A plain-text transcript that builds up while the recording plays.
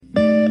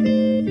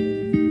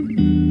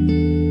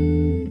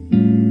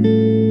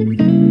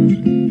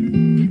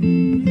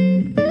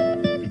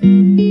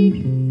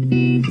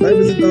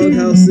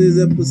House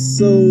is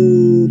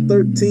episode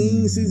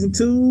 13, season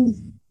 2.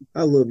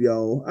 I love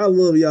y'all. I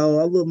love y'all.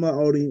 I love my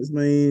audience,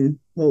 man.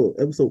 Oh,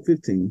 episode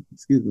 15.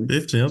 Excuse me.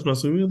 15. I was about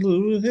to say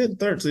we hit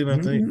 13, I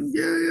think.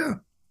 Yeah.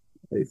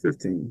 Hey,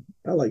 15.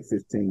 I like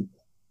 15.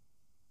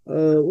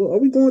 Well, are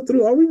we going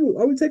through?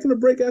 Are we taking a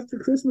break after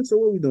Christmas, or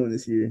what are we doing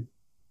this year?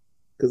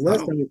 Because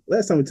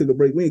last time we took a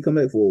break, we ain't come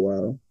back for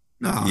a while.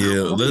 No.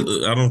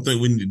 I don't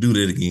think we need to do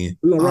that again.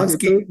 We're gonna rock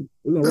it through.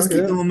 Let's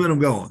keep the momentum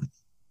going.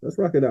 Let's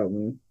rock it out,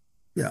 man.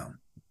 Yeah.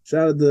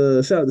 Shout out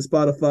to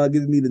Spotify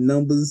giving me the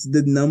numbers.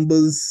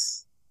 Numbers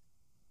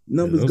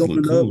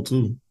going cool up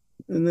too.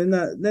 And they're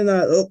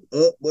not up,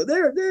 but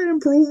they're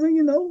improving,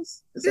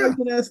 It's all you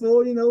can ask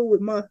for,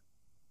 with my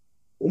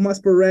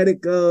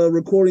sporadic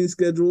recording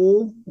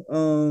schedule.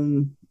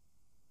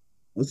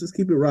 Let's just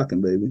keep it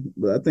rocking, baby.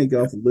 But I thank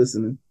y'all for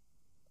listening.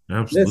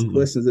 Absolutely. Best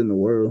questions in the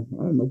world.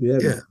 I don't know if you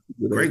have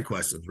great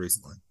questions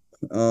recently.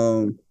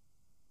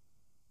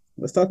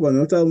 Let's talk about it.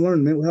 What y'all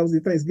learned, man. How was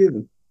your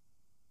Thanksgiving?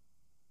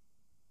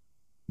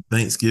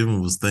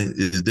 Thanksgiving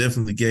it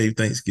definitely gave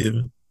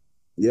Thanksgiving.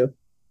 Yeah.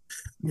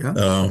 We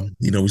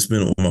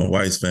spent it with my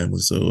wife's family.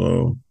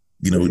 So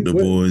the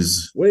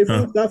boys. Where you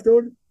from? South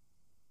Georgia?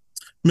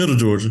 Middle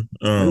Georgia.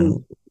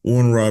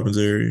 Warner Robins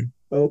area.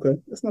 Oh, okay.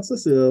 That's my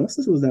sister. My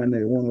sister was down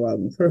there, Warner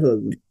Robins, her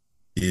husband.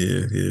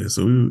 Yeah.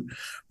 So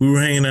we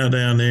were hanging out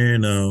down there,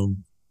 and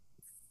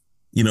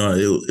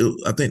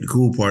I think the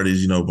cool part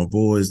is, my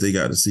boys,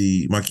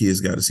 my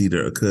kids got to see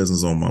their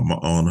cousins on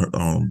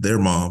their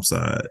mom's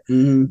side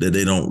that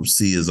they don't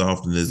see as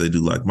often as they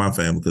do like my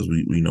family, because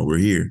we're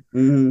here.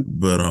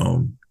 But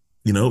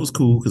it was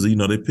cool because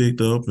they picked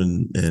up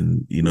and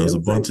it's a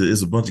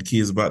bunch of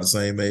kids about the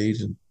same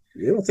age, and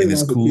it don't take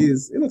long for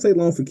kids. It don't take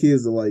long for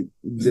kids to like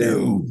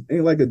gel.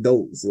 Ain't like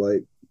adults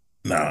like.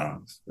 Nah,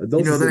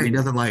 there ain't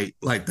nothing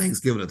like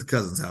Thanksgiving at the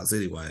cousin's house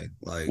anyway.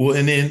 Well,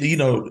 and then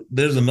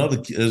there's another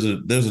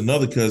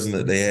cousin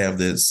that they have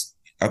that's,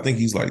 I think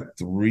he's like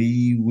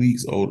 3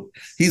 weeks old.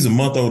 He's a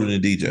month older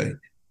than DJ.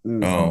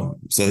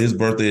 So his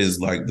birthday is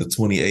like the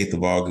 28th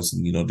of August,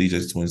 and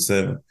DJ's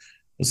 27th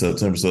of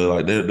September. So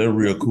like they're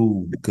real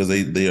cool because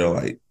they are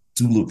like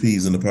two little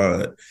peas in the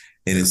pod,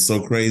 and it's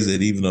so crazy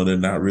that even though they're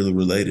not really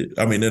related,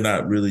 I mean they're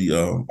not really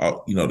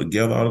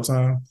together all the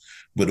time.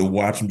 But to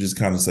watch them just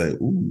kind of say,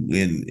 ooh,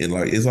 and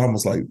like, it's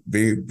almost like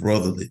very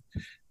brotherly,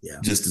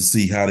 just to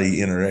see how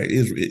they interact.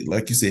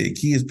 Like you said,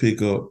 kids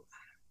pick up,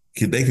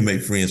 they can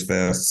make friends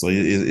fast. So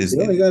it's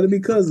they got to be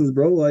cousins,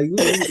 bro. Like,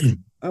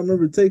 I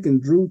remember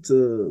taking Drew to,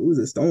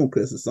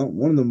 Stonecrest or something.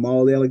 One of the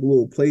malls, they had like a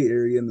little play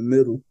area in the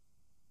middle.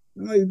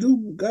 I'm like,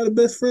 dude, got a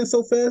best friend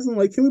so fast. I'm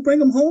like, can we bring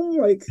him home?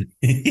 Like,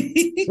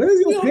 where's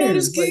your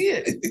parents?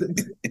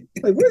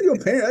 Like, where's your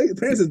parents? Your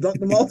parents just dropped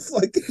them off.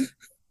 Like,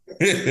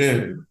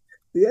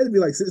 he had to be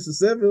like 6 or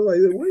 7. Like,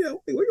 where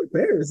your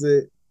parents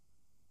at?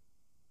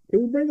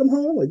 Can we bring them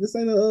home? Like, this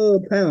ain't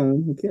a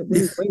pound. We can't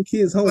bring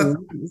kids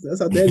home.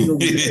 That's how daddy gonna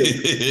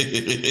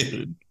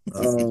get.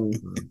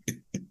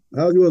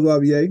 How's yours,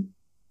 YBA?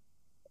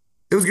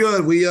 It was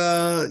good. We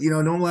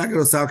normally I go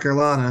to South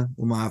Carolina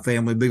with my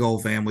family, big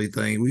old family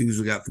thing. We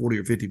usually got 40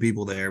 or 50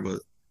 people there, but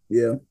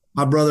yeah.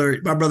 My brother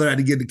had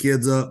to get the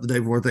kids up the day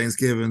before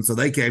Thanksgiving, so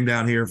they came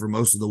down here for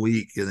most of the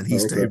week, and then he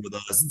stayed with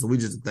us, and so we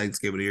just did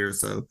Thanksgiving here.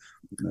 So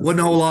wasn't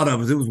a whole lot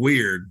of us. It was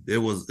weird. It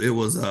was.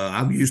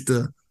 I'm used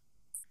to,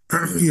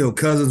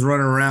 cousins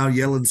running around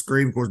yelling,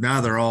 screaming. Of course, now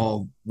they're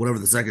all whatever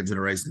the second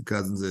generation of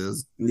cousins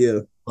is. Yeah,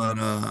 but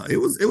it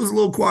was a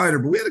little quieter,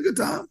 but we had a good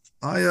time.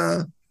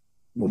 I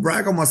will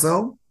brag on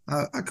myself.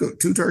 I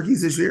cooked 2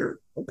 turkeys this year.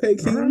 Okay,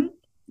 Ken.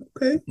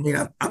 Okay. I mean,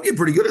 I'm getting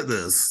pretty good at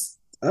this.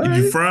 Did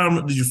you fry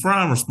them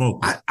or smoke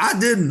them? I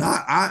didn't.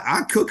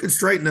 I cook it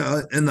straight in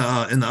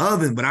the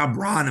oven, but I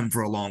brine them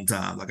for a long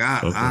time. Like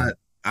I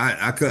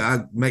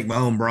make my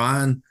own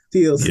brine.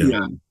 TLC.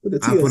 Yeah.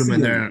 I put them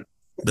in there.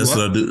 That's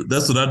what I do.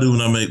 That's what I do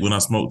when I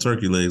smoke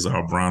turkey legs.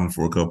 I'll brine them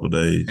for a couple of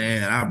days.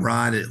 And I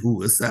brine it.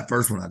 It's that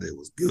first one I did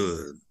was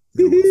good.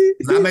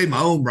 I made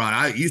my own brine.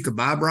 I used to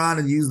buy brine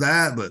and use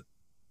that, but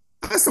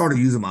I started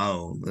using my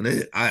own,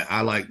 and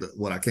I like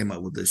what I came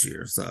up with this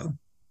year. So.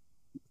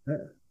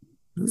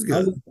 I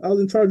was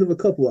in charge of a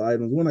couple of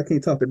items. One I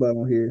can't talk about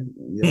on here.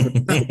 Yeah,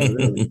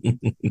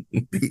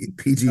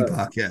 PG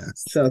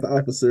podcast. Shout out to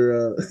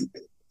Officer.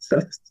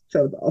 Shout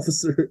out to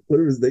Officer,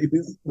 whatever his name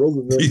is,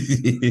 Roosevelt.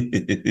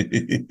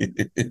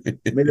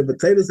 Made a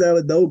potato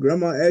salad though.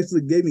 Grandma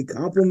actually gave me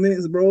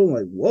compliments, bro.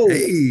 Like whoa,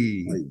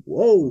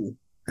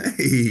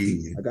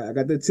 Hey, I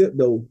got that tip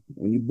though.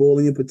 When you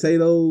boil your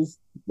potatoes,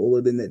 boil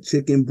it in that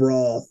chicken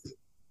broth.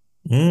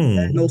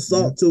 Add no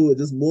salt to it.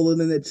 Just boil it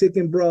in that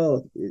chicken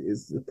broth.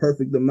 It's the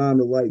perfect amount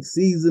of like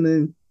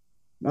seasoning.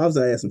 I was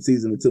add some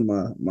seasoning to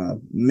my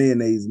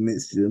mayonnaise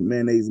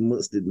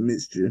mustard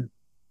mixture.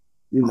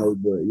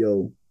 But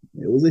yo,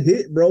 it was a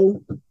hit,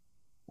 bro.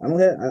 I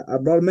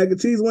brought a mac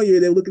and cheese one year.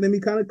 They were looking at me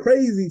kind of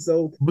crazy.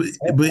 So, but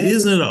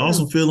isn't it an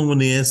awesome feeling when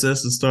the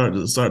ancestors start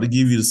to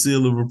give you the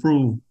seal of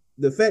approval?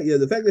 The fact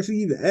that she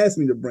even asked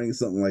me to bring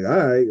something, like,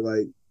 all right,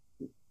 like.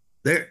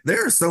 There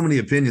are so many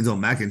opinions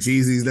on mac and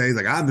cheese these days.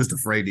 Like I'm just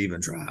afraid to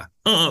even try.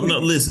 No,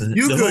 listen.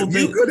 You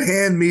could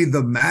hand me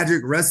the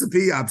magic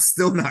recipe. I'm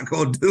still not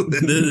going to do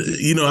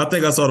it. I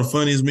think I saw the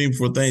funniest meme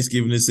before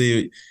Thanksgiving that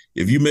said,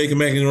 if you make a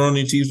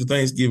macaroni and cheese for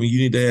Thanksgiving, you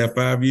need to have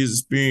 5 years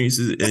experience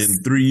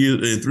and 3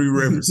 years and 3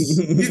 references.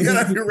 You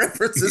gotta have your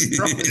references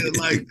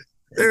like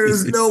there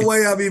is no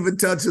way I'm even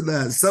touching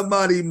that.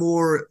 Somebody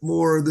more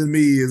than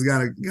me has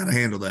gotta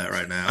handle that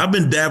right now. I've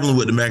been dabbling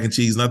with the mac and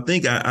cheese, and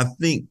I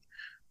think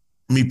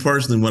me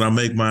personally, when I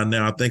make mine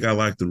now, I think I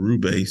like the roux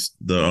base,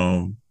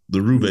 the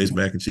roux based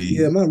mac and cheese.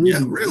 Yeah, my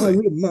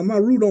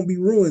roux don't be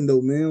ruined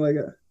though, man. Like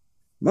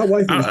my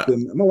wife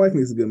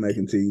makes a good mac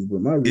and cheese, but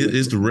my roux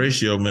it's the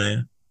ratio,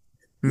 man.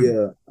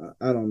 Yeah,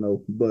 I don't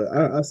know, but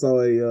I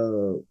saw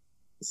a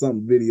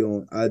some video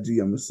on IG,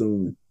 I'm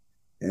assuming,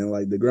 and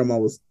like the grandma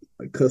was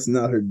like cussing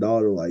out her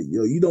daughter, like,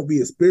 "Yo, you don't be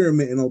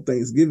experimenting on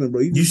Thanksgiving,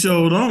 bro. You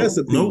sure don't.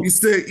 Nope. You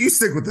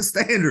stick with the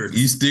standards.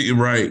 You stick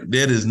right.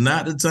 That is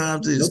not the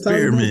time to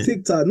experiment.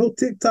 No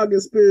TikTok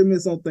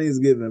experiments on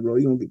Thanksgiving, bro.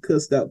 You gonna get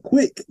cussed out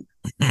quick."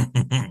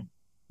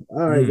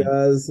 All right,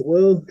 guys.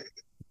 Well,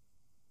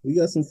 we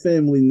got some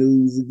family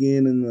news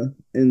again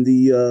in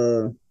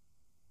the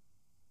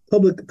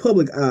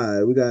public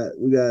eye. We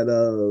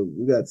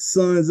got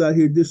sons out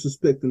here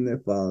disrespecting their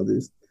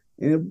fathers,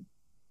 and it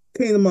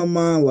came to my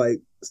mind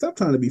like, stop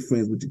trying to be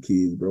friends with your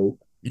kids, bro.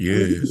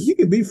 Yes, I mean, you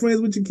can be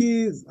friends with your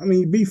kids. I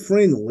mean, be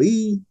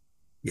friendly.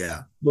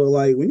 Yeah, but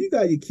like when you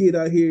got your kid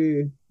out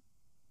here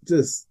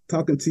just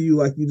talking to you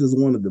like you just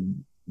one of the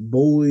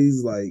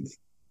boys, like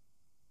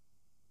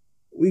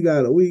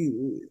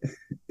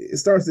it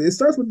starts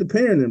with the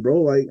parenting,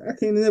 bro. Like I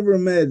can't never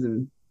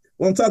imagine.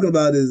 What I'm talking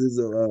about is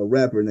a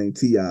rapper named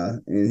T.I.,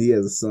 and he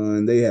has a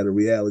son. They had a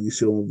reality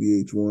show on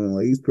VH1.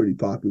 Like he's a pretty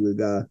popular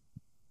guy,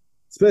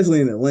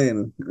 especially in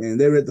Atlanta. And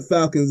they were at the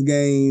Falcons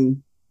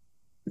game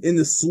in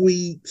the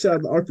suite. Shout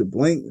out to Arthur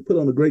Blank. Put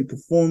on a great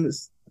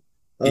performance.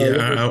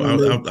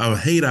 I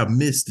hate I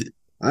missed it.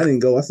 I didn't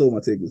go. I sold my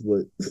tickets,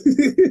 but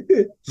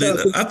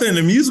I think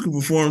the musical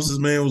performances,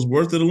 man, was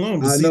worth it alone.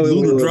 To see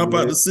Luda drop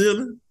out the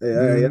ceiling.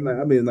 Hey, I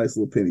made a nice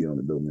little penny on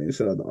it though, man.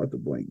 Shout out to Arthur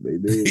Blank,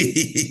 baby.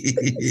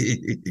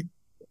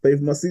 Pay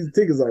for my season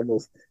tickets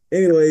almost.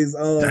 Anyways,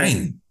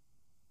 dang.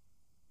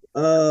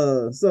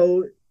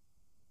 So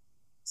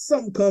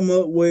something come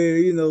up where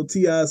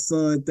T.I.'s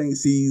son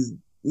thinks he's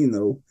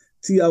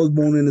T.I. was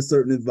born in a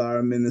certain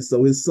environment, and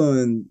so his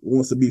son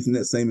wants to be from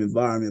that same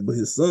environment, but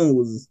his son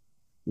was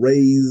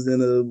raised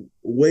in a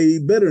way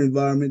better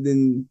environment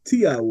than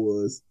T.I.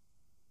 was.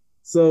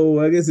 So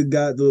I guess it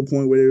got to a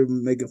point where they were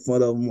making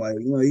fun of him, like,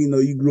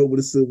 you grew up with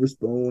a silver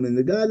spoon, and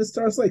the guy just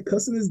starts like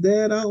cussing his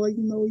dad out, like,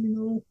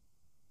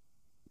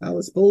 I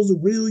was supposed to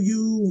reel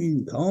you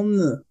and call him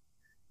the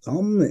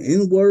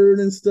N-word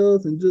and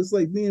stuff, and just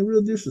like being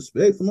real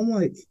disrespectful. I'm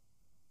like,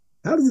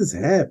 how does this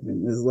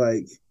happen? It's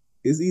like,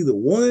 it's either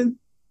one,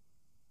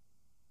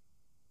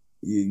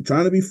 you're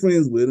trying to be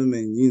friends with him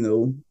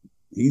and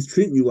he's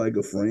treating you like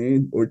a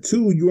friend, or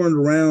two, you weren't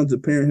around to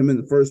parent him in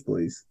the first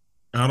place.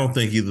 I don't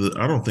think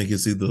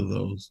it's either of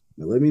those.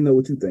 Now, let me know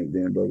what you think,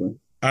 Dan, brother.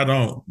 I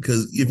don't,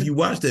 because if you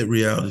watch that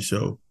reality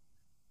show,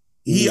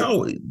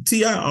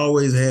 T.I.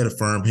 always had a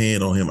firm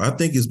hand on him. I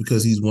think it's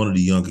because he's one of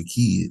the younger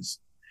kids.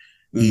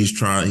 He's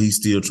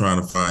still trying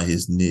to find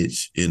his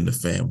niche in the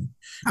family.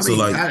 I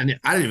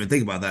didn't even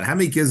think about that. How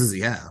many kids does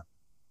he have?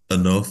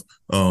 Enough.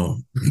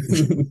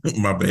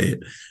 My bad.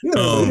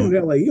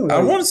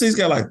 I want to say he's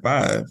got like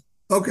 5.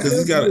 Okay.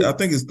 Because I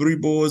think it's 3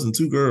 boys and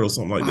 2 girls,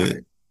 something like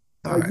that.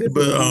 All right.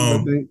 But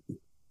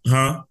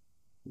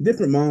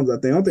different moms, I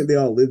think. I don't think they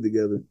all live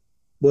together.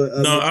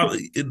 But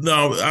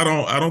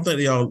I don't think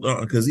they all,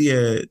 because he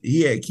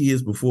had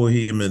kids before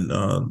him and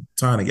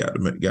Tiny got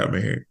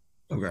married.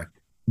 Okay.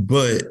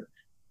 But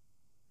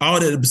all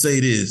that to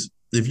say this: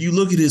 if you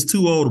look at his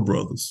 2 older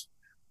brothers,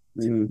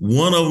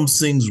 one of them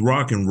sings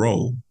rock and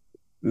roll.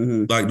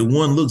 Like the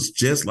one looks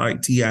just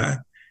like T.I.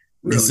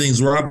 Really? He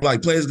sings rock,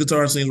 like plays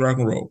guitar and sings rock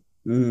and roll.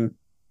 And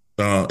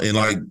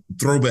like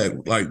throwback,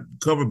 like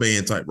cover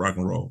band type rock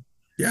and roll.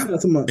 Yeah.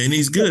 And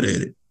he's good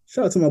at it.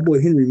 Shout out to my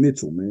boy Henry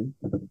Mitchell, man.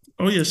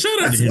 Oh yeah,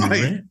 shout out to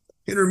Henry, man.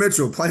 Henry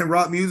Mitchell playing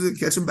rock music,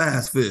 catching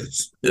bass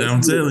fish. Yeah,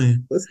 I'm telling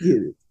you. Let's get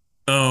it.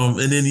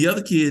 And then the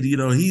other kid,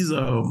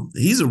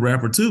 he's a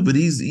rapper too, but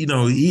he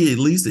at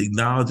least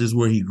acknowledges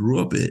where he grew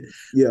up at.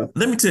 Yeah.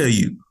 Let me tell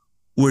you,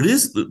 where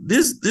this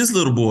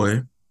little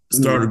boy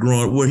started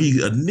growing up, where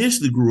he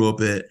initially grew up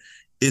at,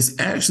 is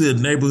actually a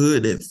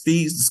neighborhood that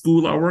feeds the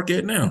school I work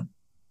at now.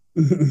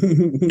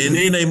 And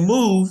then they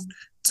moved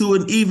to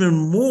an even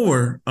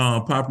more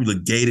popular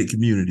gated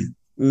community,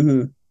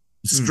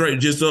 straight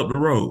just up the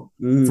road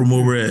from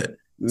where we're at.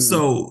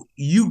 So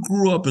you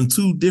grew up in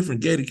 2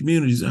 different gated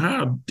communities.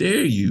 How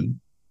dare you?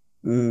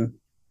 And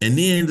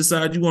then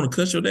decide you want to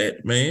cuss your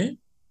dad, man?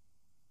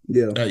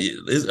 Yeah.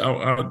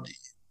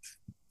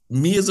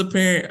 Me as a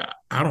parent,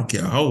 I don't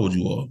care how old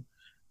you are,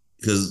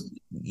 because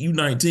you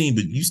 19,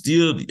 but you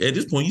still, at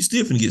this point, you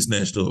still finna get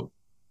snatched up.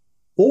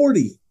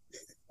 40.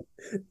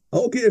 I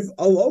don't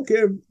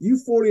care if you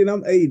 40 and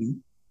I'm 80.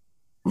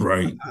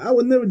 Right. I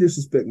would never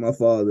disrespect my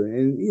father.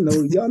 And,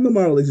 y'all know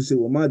my relationship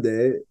with my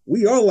dad.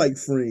 We are like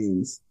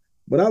friends,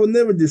 but I would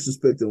never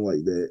disrespect him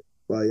like that.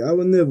 Like, I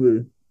would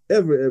never,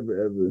 ever,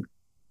 ever, ever.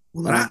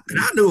 Well, I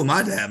knew with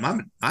my dad.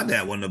 My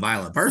dad wasn't a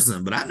violent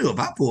person, but I knew if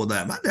I pulled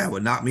that, my dad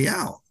would knock me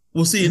out.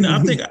 Well, see, and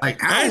I think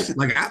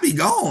I'd be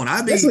gone.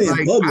 I'd be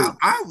like,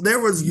 there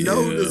was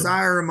no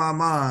desire in my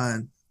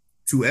mind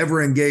to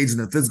ever engage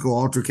in a physical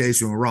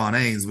altercation with Ron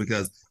Ains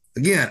because,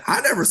 again, I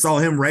never saw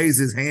him raise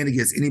his hand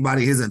against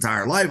anybody his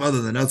entire life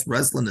other than us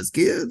wrestling as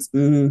kids.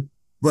 Mm-hmm.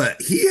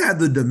 But he had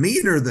the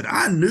demeanor that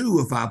I knew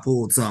if I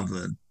pulled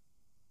something,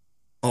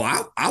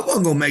 I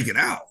wasn't gonna make it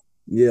out.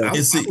 Yeah,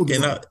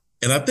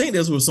 and I think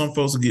that's where some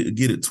folks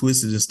get it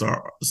twisted and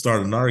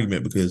start an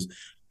argument because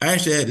I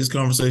actually had this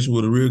conversation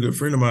with a real good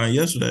friend of mine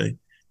yesterday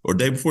or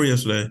day before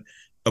yesterday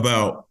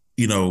about,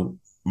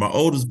 my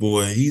oldest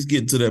boy. He's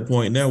getting to that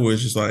point now where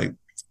it's just like,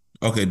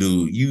 okay,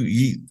 dude,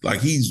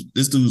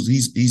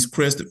 he's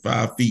crested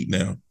 5 feet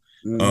now.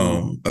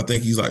 Mm-hmm. I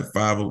think he's like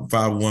 5'1",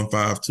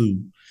 5'2",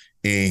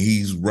 and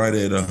he's right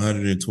at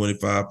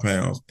 125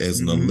 pounds as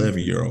an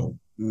 11-year-old.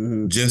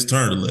 Mm-hmm. Just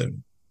turned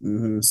 11.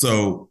 Mm-hmm.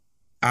 So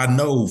I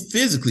know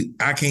physically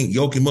I can't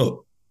yoke him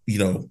up,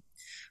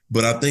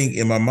 but I think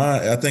in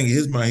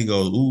his mind, he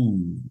goes,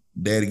 ooh,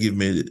 daddy give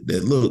me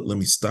that look, let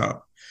me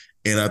stop.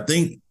 And I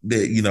think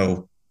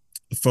that,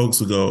 folks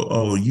will go,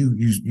 oh,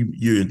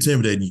 you're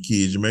intimidating your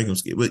kids, you're making them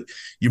scared, but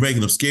you're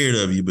making them scared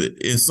of you. But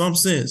in some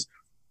sense,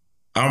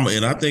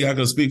 and I think I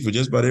can speak for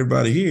just about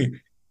everybody here,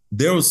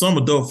 there was some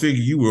adult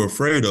figure you were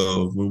afraid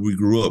of when we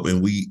grew up,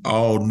 and we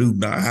all knew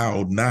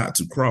how not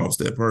to cross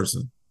that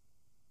person.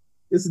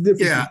 It's a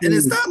difference. Yeah, and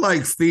it's not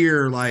like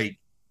fear, like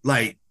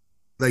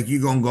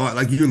you're gonna go out,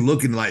 like you're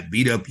looking to like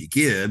beat up your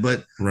kid,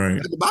 but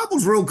right. The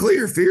Bible's real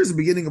clear. Fear is the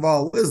beginning of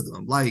all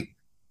wisdom. Like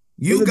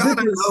you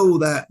gotta know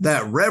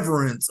that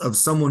reverence of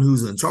someone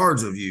who's in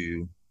charge of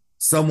you,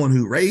 someone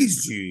who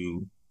raised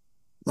you.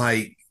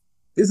 Like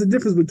it's a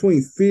difference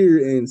between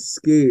fear and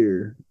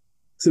scare.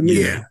 To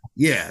me,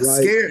 yeah.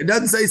 Like, scared. It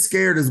doesn't say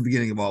scared is the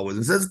beginning of all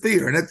wisdom. It says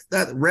fear, and that's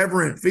that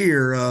reverent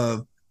fear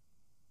of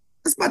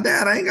that's my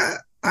dad. I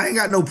ain't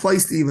got no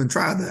place to even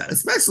try that,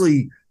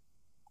 especially,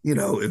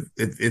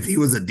 if he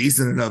was a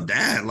decent enough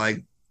dad.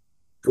 Like,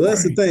 well,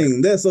 that's the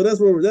thing. That's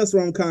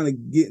where I'm kind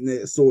of getting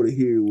at sort of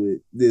here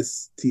with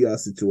this T.I.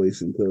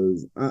 situation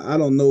because I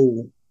don't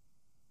know.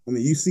 I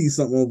mean, you see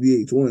something on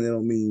VH1, that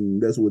don't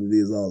mean that's what it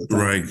is all the time,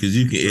 right? Because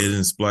you can edit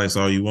and splice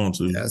all you want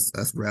to.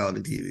 That's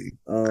reality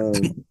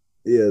TV.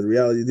 Yeah, it's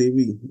reality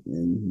TV,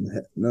 and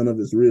none of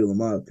it's real in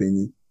my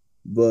opinion.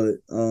 But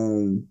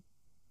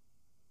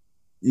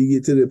you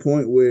get to the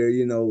point where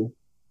you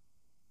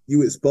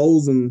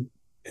expose him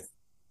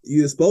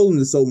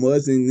to so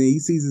much, and then he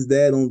sees his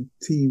dad on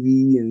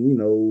TV, and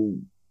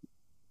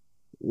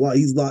while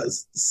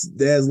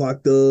dad's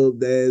locked up,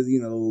 dad's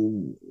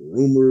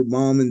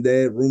mom and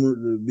dad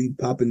rumored to be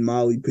popping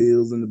Molly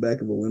pills in the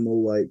back of a limo,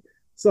 like.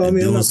 So I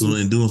mean,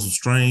 doing some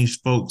strange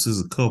folks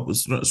as a couple,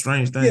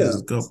 strange things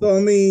as a couple. So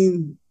I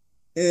mean,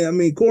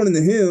 according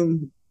to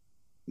him,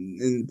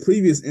 in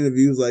previous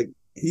interviews, like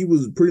he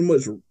was pretty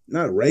much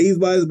not raised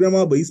by his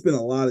grandma, but he spent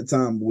a lot of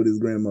time with his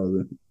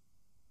grandmother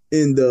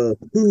in the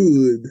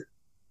hood,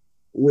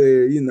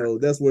 where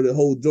that's where the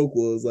whole joke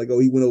was. Like, oh,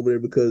 he went over there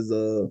because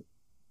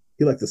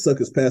he liked to suck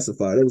his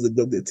pacifier. That was a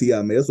joke that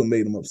T.I. made. That's what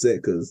made him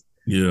upset because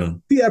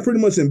T.I. pretty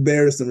much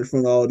embarrassed him in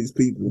front of all these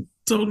people.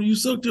 Told him you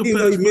sucked your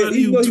pacifier.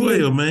 You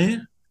 12,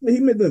 man. He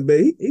meant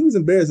to he was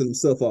embarrassing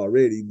himself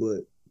already,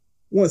 but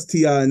once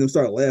T.I. and them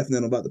started laughing at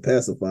him about the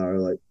pacifier,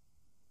 like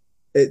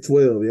at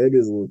 12, it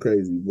gets a little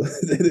crazy, but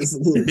that is a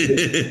little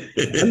bit.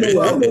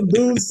 I know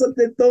dudes sucked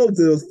their thumb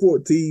until it was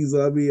 14.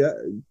 So I mean,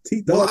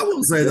 I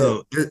will say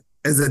though,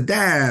 as a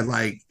dad,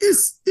 like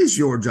it's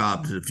your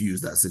job to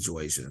diffuse that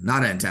situation,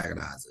 not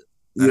antagonize it.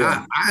 And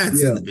I had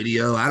seen the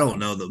video. I don't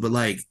know but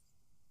like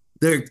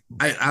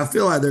I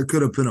feel like there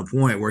could have been a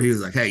point where he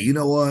was like, hey, you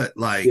know what?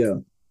 Like,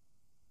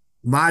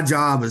 my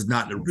job is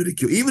not to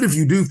ridicule, even if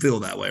you do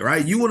feel that way,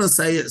 right? You want to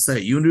say it.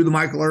 You want to do the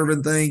Michael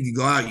Irvin thing. You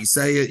go out, you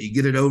say it, you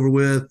get it over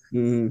with.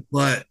 Mm-hmm.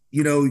 But,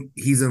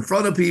 he's in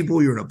front of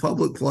people. You're in a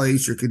public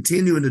place. You're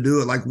continuing to do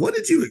it. Like, what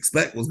did you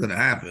expect was going to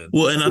happen?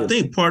 Well, and I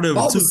think part of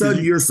all of a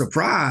sudden you're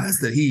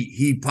surprised that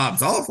he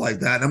pops off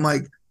like that. And I'm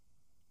like,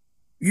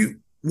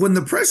 when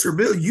the pressure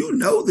builds,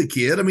 the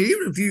kid. I mean,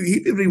 even if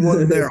he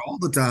wasn't there all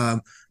the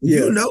time,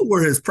 you know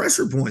where his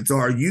pressure points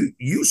are.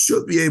 You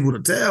should be able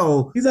to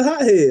tell. He's a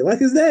hothead like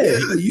his dad.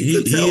 Yeah,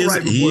 you can tell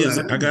right before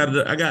that. I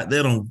got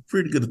that on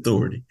pretty good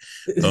authority,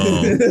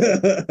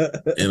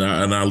 and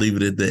I'll leave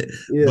it at that.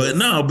 Yeah. But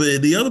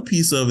the other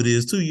piece of it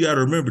is too. You got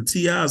to remember,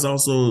 T.I. is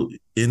also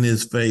in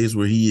this phase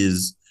where he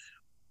is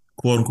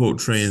quote unquote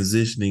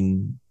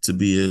transitioning to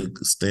be a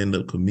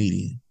stand-up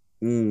comedian.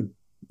 Mm.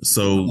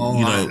 So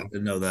I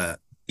didn't know that.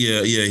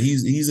 Yeah,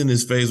 he's in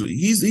his phase.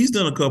 He's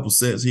done a couple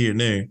sets here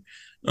and there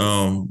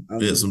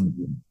at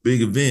some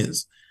big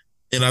events,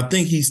 and I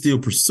think he's still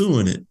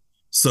pursuing it.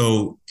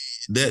 So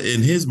that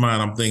in his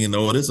mind, I'm thinking,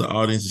 oh, this is an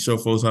audience to show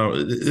folks how.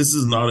 This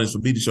is an audience for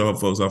me to show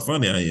folks how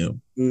funny I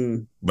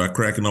am by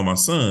cracking on my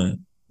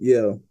son.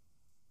 Yeah,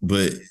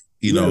 but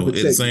you know, at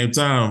the same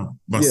time,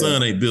 my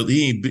son ain't built.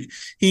 He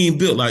ain't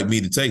built like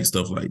me to take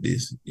stuff like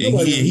this. And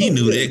he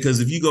knew that because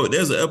if you go,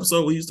 there's an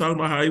episode where he was talking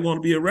about how he want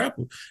to be a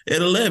rapper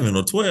at 11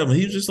 or 12, and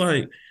he was just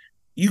like,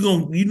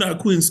 you're not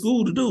quitting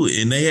school to do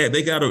it. And they had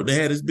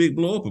this big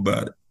blow up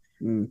about it.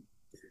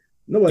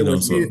 Nobody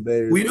wants to be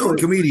there. We know a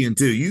comedian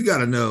too. You got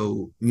to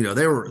know. You know,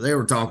 they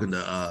were talking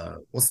to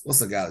what's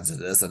the guy that's at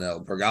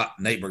SNL?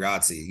 Nate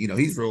Bargatze. You know,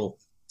 he's real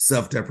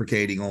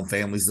self-deprecating on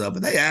family stuff.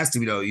 But they asked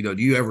him, do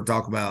you ever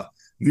talk about?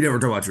 You never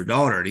talk about your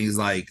daughter, and he's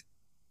like,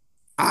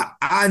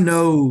 I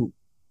know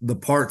the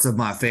parts of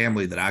my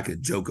family that I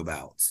could joke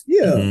about.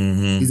 Yeah,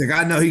 he's like,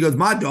 I know. He goes,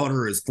 my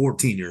daughter is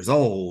 14 years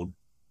old.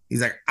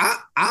 He's like,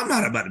 I'm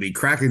not about to be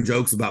cracking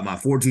jokes about my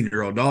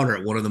 14-year-old daughter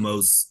at one of the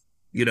most,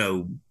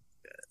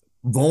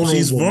 vulnerable.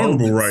 She's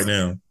vulnerable moments. Right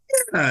now.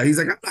 Yeah, he's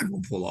like, I'm not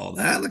gonna pull all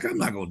that. Like, I'm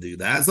not gonna do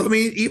that. So I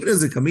mean, even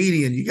as a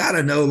comedian, you got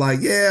to know,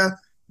 like, don't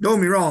get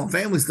me wrong,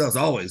 family stuff's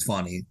always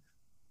funny,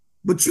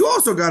 but you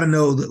also got to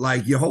know that,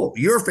 like,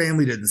 your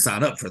family didn't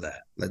sign up for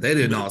that. Like, they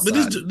didn't. But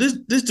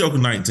this joke is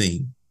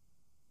 19.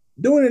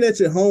 Doing it at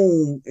your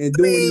home and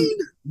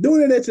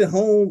doing it at your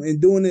home and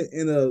doing it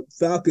in a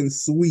Falcon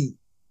suite,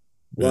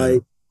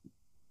 like.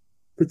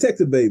 Protect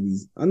the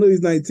babies. I know he's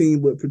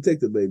 19, but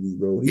protect the babies,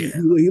 bro.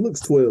 He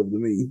looks 12 to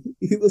me.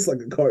 He looks like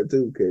a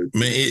cartoon character.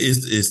 Man,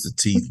 it's the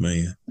teeth,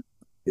 man.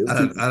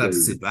 I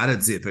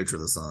didn't see a picture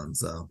of the son,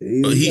 so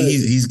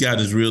he's got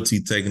his real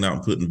teeth taken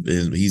out and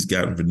he's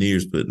got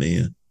veneers put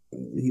in.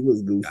 He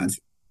looks goofy,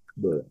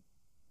 but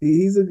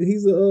he's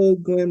a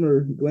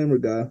glamour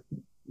guy,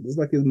 just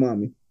like his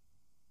mommy.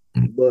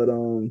 But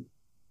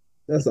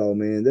that's all,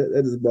 man.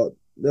 That's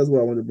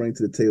what I wanted to bring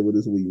to the table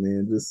this week,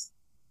 man. Just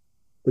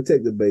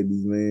protect the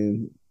babies,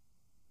 man.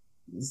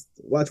 Just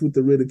watch with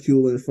the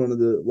ridicule in front of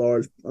the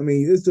large. I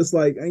mean, it's just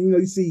like,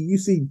 you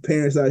see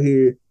parents out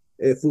here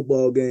at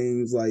football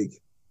games, like,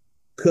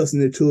 cussing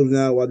their children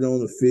out while they're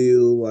on the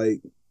field.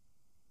 Like,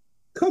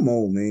 come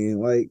on, man.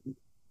 Like,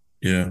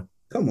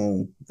 come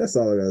on. That's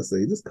all I gotta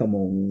say. Just come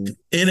on, man.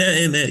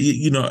 And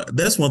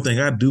that's one thing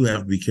I do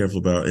have to be careful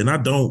about. And I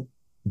don't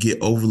get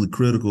overly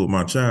critical of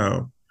my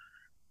child,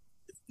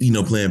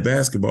 playing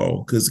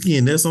basketball. Because,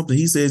 again, that's something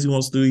he says he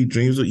wants to do. He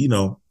dreams of,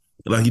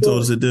 like he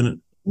told us at dinner.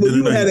 Well,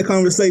 you had a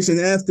conversation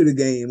after the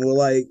game where,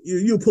 like,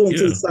 you pull him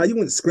to the side. You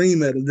wouldn't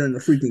scream at him during the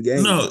freaking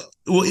game. No.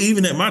 Well,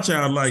 even at my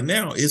child, like,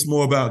 now, it's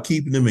more about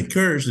keeping him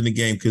encouraged in the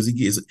game because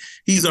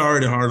he's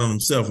already hard on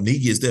himself, and he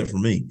gets that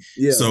from me.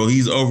 Yeah. So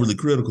he's overly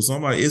critical. So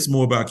I'm like, it's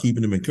more about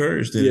keeping him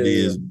encouraged than it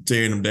is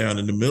tearing him down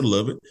in the middle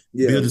of it.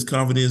 Yeah. Build his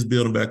confidence,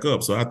 build him back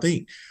up. So I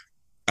think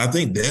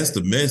that's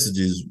the message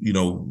is,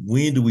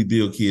 when do we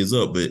build kids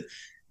up? But,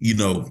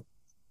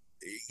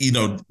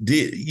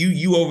 did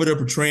you over there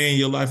portraying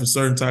your life a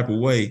certain type of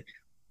way?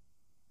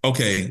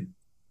 Okay,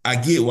 I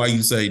get why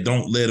you say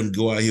don't let him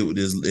go out here with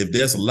this. If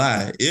that's a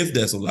lie,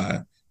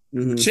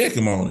 check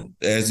him on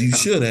it as you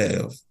should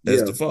have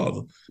as the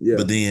father. Yeah.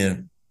 But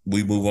then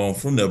we move on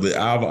from there. But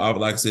I've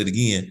like I said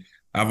again,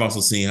 I've also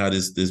seen how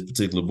this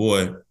particular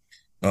boy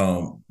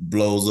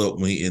blows up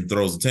and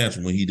throws a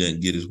tantrum when he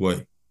doesn't get his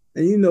way.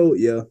 And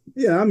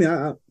I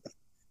mean,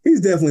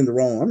 he's definitely in the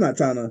wrong.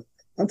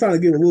 I'm trying to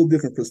give a little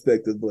different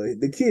perspective, but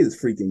the kid is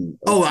freaking.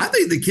 Oh, I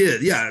think the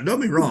kid. Yeah,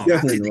 don't be wrong. I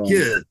think the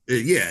kid.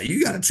 Yeah,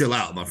 you got to chill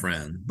out, my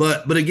friend.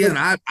 But again,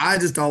 I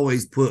just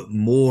always put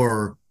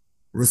more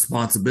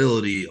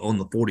responsibility on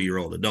the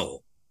 40-year-old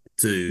adult.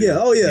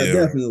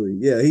 Definitely.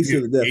 Yeah, he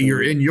should have definitely.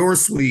 You're in your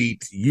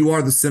suite. You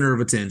are the center of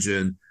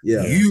attention.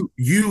 Yeah,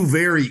 you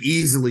very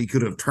easily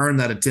could have turned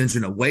that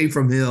attention away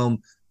from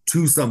him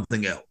to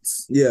something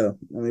else. Yeah,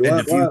 I mean,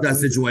 and diffuse that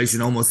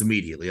situation almost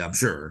immediately. I'm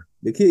sure.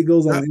 The kid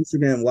goes on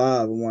Instagram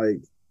Live. I'm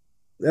like,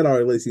 that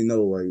already lets you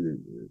know, like,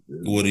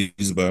 what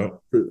he's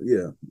about.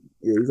 Yeah,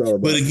 he's all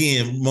about. But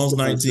again, most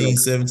 19,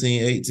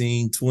 17,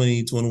 18,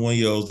 20,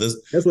 21-year-olds,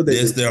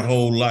 that's their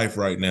whole life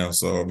right now.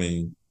 So, I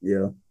mean.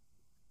 Yeah.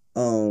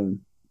 What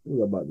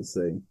was I about to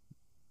say?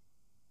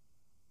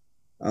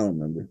 I don't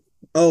remember.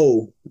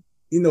 Oh,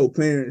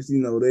 parents,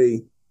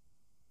 the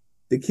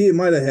kid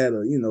might have had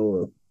a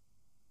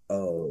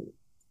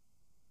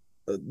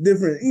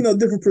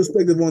different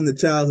perspective on the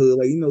childhood.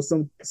 Like,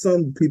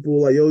 some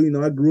people like,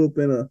 I grew up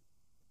in a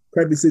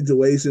crappy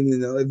situation.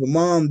 If a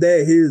mom,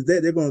 dad hears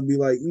that, they're going to be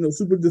like,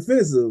 super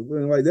defensive.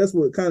 And like, that's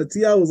what kind of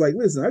T.I. was like,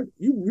 listen,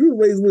 you were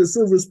raised with a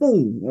silver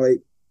spoon. Like,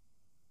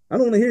 I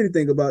don't want to hear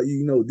anything about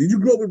you. Did you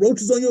grow up with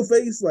roaches on your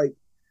face? Like,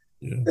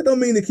 that don't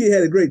mean the kid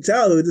had a great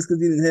childhood just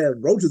because he didn't have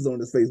roaches on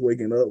his face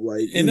waking up.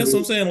 Like, and that's what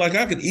I'm saying. Like,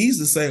 I could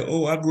easily say,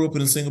 oh, I grew up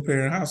in a single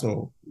parent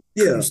household.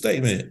 Yeah. True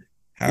statement.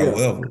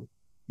 However,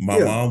 my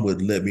mom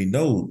would let me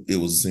know it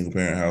was a single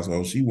parent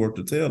household. She worked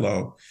her tail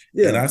off.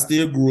 Yeah. And I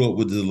still grew up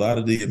with a lot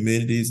of the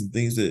amenities and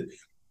things that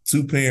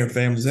two parent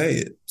families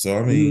had. So,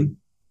 I mean,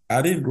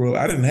 I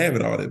didn't have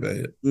it all that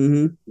bad.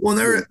 Mm-hmm. Well,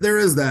 there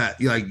is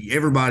that. Like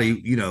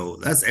everybody,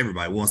 that's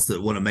everybody wants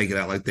to make it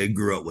out like they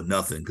grew up with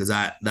nothing because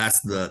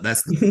that's the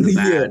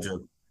badge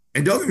of.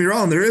 And don't get me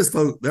wrong, there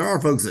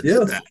are folks that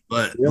did that,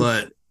 but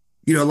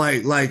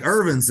like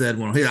Irvin said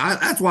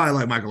that's why I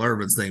like Michael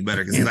Irvin's thing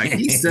better because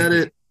he said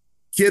it.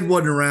 Kid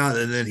wasn't around,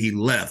 and then he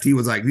left. He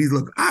was like,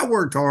 look, I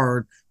worked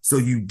hard, so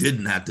you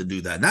didn't have to do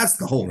that. And that's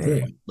the whole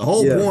point. The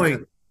whole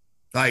point.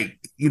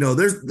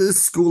 There's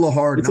this School of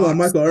Hard Knocks.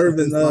 Michael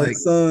Irvin's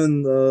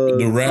son,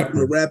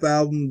 the rap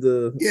album.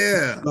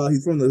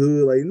 He's from the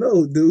hood. Like,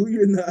 no, dude,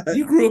 you're not.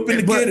 You grew up in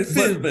the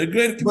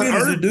great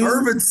community, dude.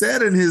 Irvin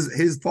said in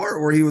his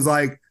part where he was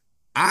like,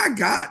 I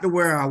got to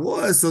where I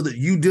was so that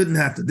you didn't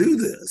have to do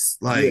this.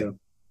 Like,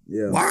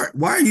 why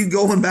are you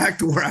going back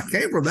to where I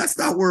came from? That's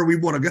not where we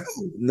want to go.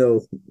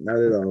 No, not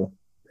at all.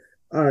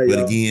 All right,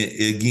 but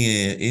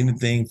again,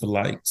 anything for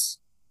likes.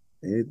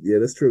 Yeah,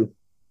 that's true.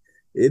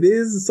 It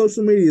is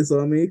social media, so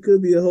I mean, it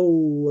could be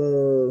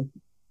could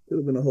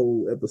have been a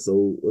whole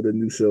episode of the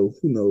new show.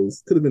 Who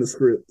knows? Could have been a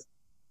script.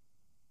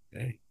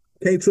 Okay.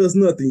 Can't trust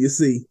nothing, you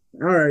see.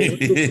 All right,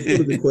 what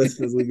are the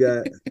questions we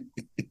got?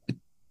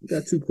 We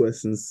got 2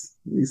 questions.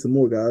 We need some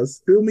more,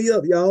 guys. Fill me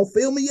up, y'all.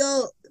 Fill me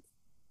up.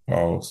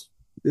 Pause.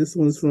 This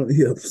one's from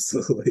this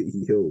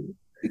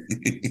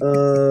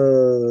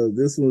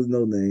one's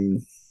no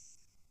name.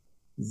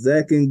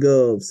 Zach and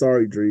Gov.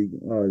 Sorry, Dreek.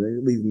 Oh, they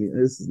leave me.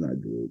 This is not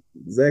good.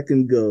 Zach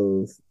and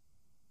Gov.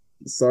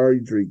 Sorry,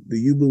 Dreek. Do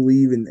you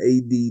believe in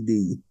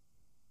ADD?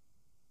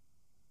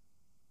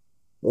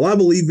 Well, I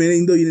believe in it,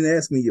 even though you didn't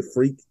ask me, you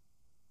freak.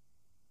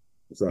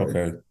 I'm sorry.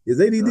 Okay. Is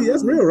ADD?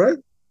 That's real, right?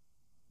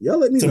 Y'all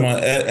let me know.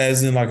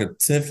 As in like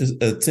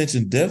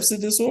attention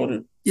deficit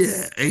disorder?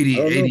 Yeah, ADD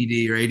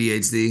or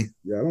ADHD.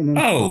 Yeah, I don't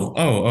know.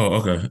 Oh,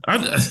 okay.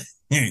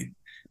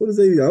 What is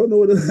ADD? I don't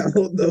know. I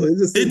don't know.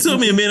 It took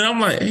me a minute. I'm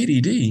like,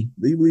 ADD. Do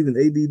you believe in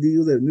ADD?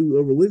 Was that a new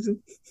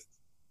religion?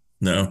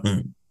 No.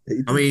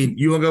 I mean,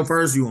 you want to go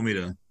first? Or you want me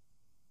to?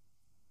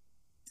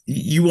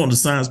 You want the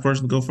science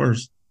person to go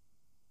first?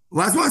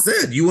 Well, that's what I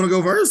said. You want to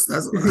go first?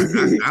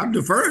 I'm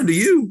deferring to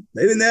you.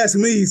 They didn't ask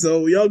me,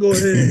 so y'all go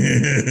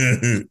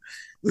ahead.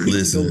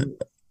 Listen,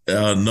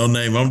 no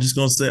name. I'm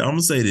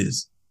gonna say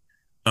this.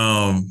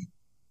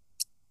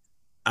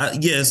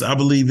 Yes, I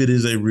believe it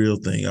is a real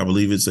thing. I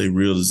believe it's a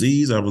real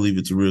disease. I believe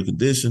it's a real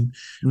condition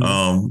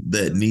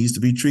that needs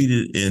to be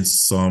treated in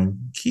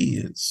some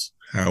kids.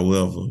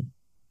 However,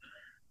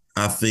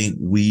 I think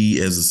we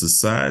as a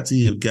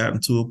society have gotten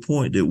to a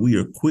point that we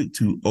are quick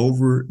to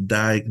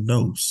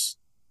overdiagnose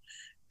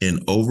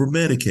and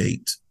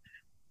over-medicate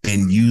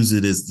and use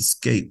it as the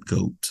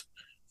scapegoat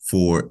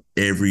for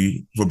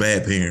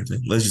bad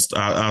parenting.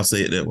 I'll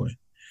say it that way.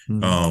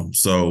 Mm-hmm.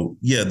 So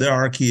yeah, there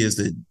are kids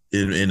that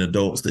and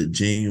adults that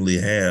genuinely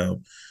have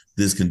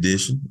this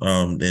condition,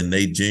 and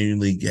they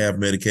genuinely have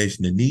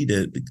medication and need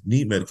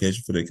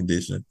medication for their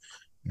condition.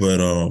 But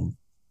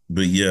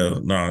yeah,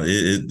 no,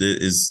 it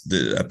is.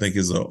 I think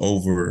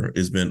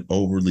it's been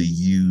overly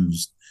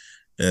used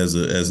as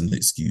an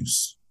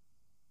excuse.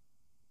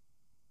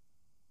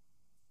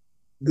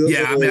 Good.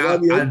 Yeah, I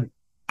mean,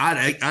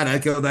 I'd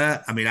echo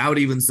that. I mean, I would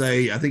even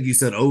say, I think you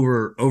said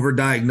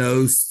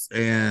overdiagnosed,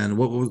 and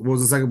what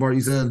was the second part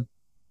you said?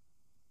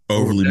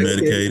 Overly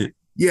medicated.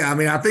 Yeah, I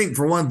mean, I think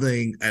for one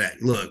thing,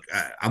 look,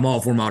 I'm all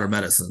for modern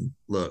medicine.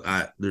 Look,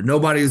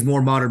 nobody is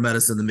more modern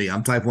medicine than me.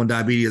 I'm type 1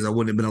 diabetes. I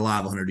wouldn't have been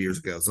alive 100 years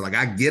ago. So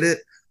I get it,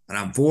 and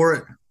I'm for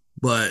it.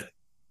 But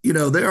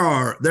there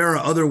are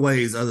other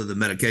ways other than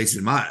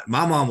medication. My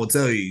mom will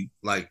tell you,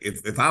 like,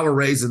 if I were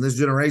raised in this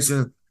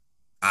generation,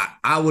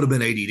 I would have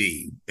been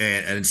ADD,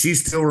 and she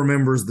still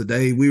remembers the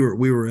day we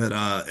were at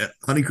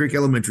Honey Creek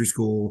Elementary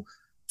School,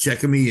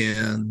 checking me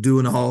in,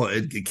 doing a whole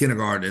at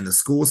kindergarten, and the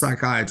school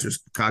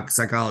psychologist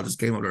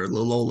came up to her,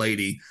 little old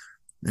lady,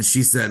 and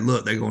she said,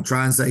 "Look, they're gonna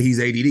try and say he's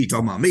ADD,"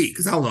 talking about me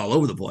because I was all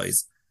over the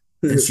place.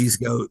 And she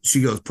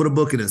goes, "Put a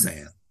book in his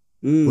hand,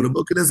 put a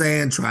book in his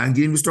hand, try and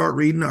get him to start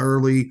reading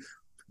early.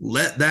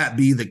 Let that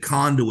be the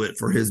conduit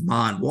for his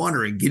mind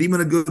wandering. Get him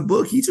in a good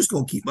book. He's just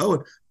gonna keep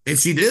going." And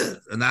she did.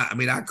 And I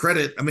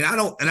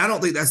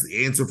don't think that's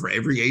the answer for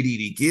every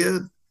ADD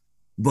kid,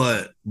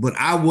 but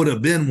I would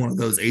have been one of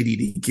those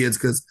ADD kids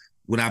because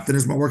when I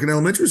finished my work in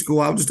elementary school,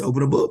 I would just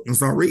open a book and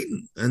start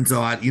reading. And so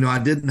I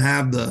didn't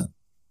have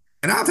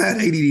and I've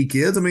had ADD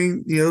kids. I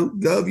mean,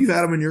 Gov, you've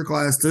had them in your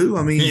class too.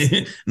 I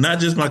mean, not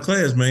just my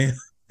class, man.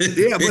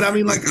 Yeah, but I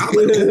mean, like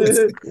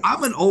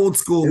I'm an old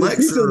school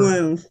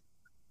lecturer.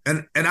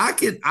 And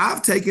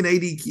I've taken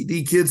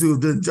ADD kids who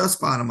have done just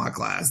fine in my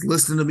class,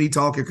 listening to me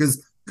talking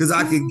because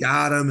I can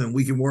guide them and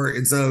we can work.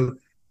 And so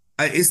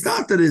it's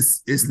not that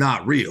it's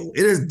not real.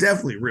 It is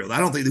definitely real. I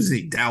don't think there's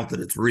any doubt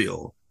that it's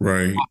real.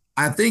 Right.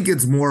 I think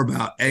it's more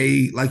about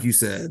like you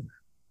said,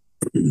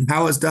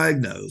 how it's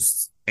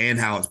diagnosed and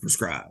how it's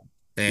prescribed.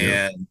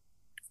 And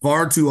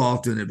far too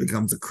often it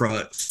becomes a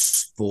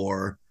crutch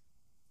for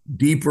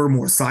deeper,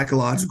 more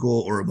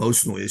psychological or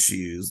emotional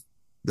issues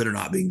that are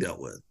not being dealt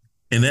with.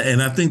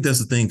 And I think that's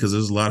the thing, because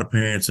there's a lot of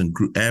parents and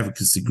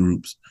advocacy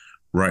groups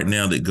right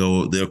now that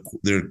go,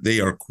 they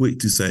are quick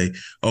to say,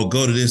 "Oh,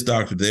 go to this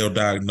doctor. They'll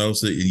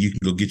diagnose it, and you can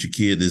go get your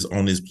kid that's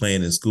on this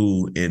plan in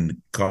school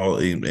and call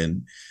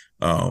and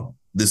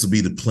this will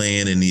be the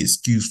plan and the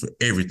excuse for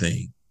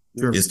everything."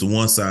 Sure. It's the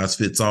one size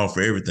fits all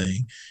for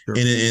everything, sure.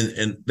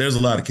 and there's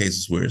a lot of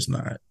cases where it's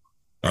not.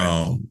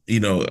 Right.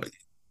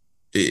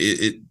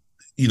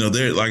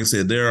 There, like I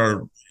said, there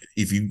are,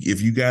 if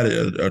you got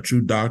a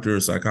true doctor or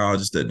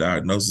psychologist that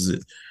diagnoses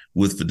it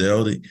with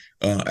fidelity,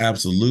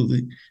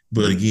 absolutely.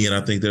 But again,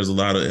 I think there's a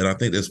lot of, and I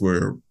think that's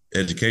where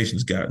education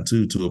has gotten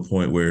to a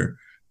point where,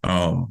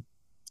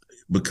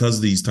 because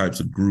of these types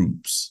of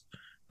groups,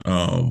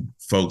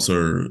 folks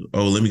are,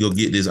 let me go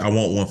get this. I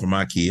want one for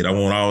my kid. I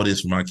want all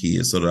this for my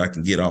kids so that I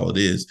can get all of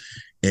this.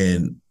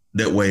 And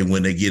that way,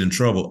 when they get in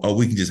trouble,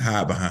 we can just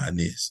hide behind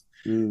this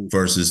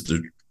versus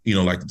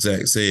like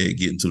Zach said,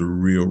 getting to the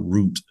real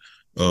root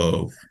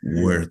of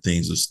where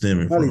things are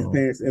stemming from. These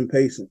parents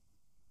impatient.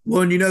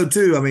 Well, and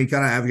too, I mean,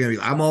 kind of having,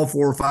 I'm all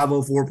for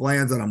 504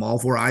 plans and I'm all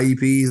for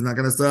IEPs and that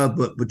kind of stuff.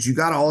 But you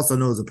got to also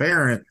know as a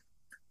parent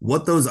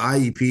what those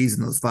IEPs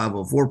and those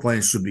 504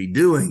 plans should be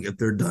doing, if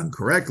they're done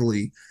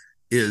correctly,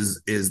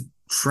 is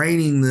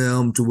training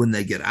them to when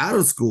they get out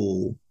of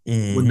school,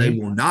 when they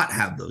will not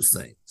have those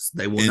things.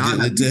 They will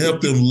not to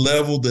help them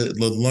level the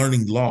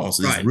learning loss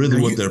is right. really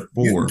what they're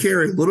for. You can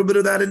carry a little bit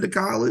of that into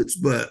college,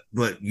 but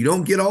you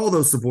don't get all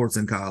those supports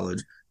in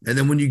college. And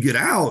then when you get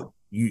out,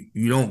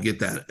 you don't get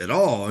that at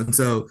all. And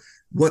so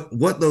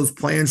what those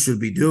plans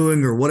should be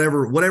doing, or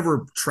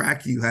whatever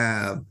track you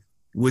have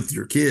with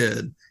your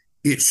kid,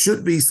 it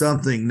should be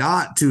something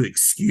not to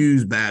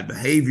excuse bad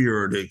behavior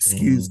or to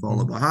excuse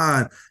falling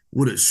behind.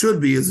 What it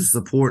should be is a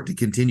support to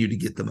continue to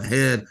get them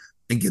ahead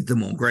and get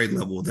them on grade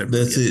level with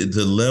everybody. That's it,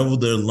 to level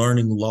their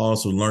learning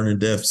loss or learning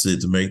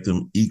deficit to make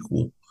them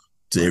equal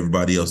to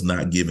everybody else,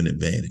 not giving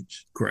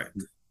advantage. Correct.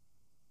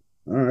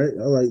 All right,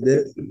 I like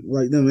that. I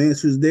like them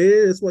answers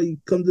there. That's why you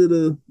come to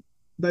the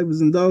Diapers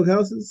and Dog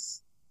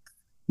Houses.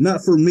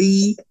 Not for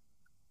me.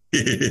 I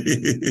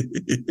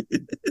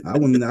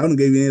wouldn't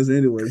give you an answer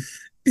anyway.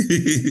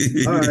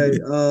 All right,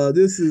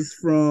 this is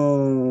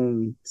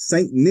from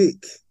Saint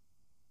Nick.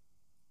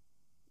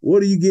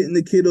 What are you getting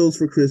the kiddos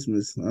for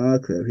Christmas? Ah,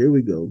 crap. Here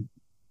we go.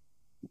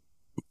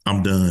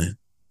 I'm done.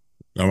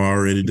 I'm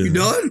already done. You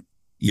done?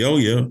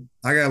 Yeah.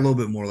 I got a little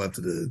bit more left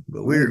to do,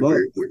 but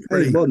I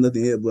ain't bought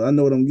nothing yet, but I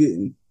know what I'm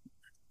getting.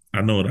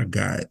 I know what I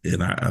got,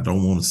 and I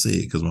don't want to say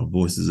it because my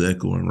voice is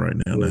echoing right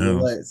now in the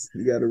house. Relax.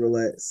 You got to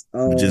relax.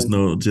 Just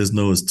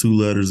know it's 2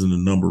 letters and a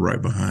number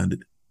right behind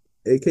it.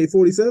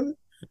 AK-47?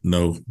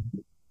 No.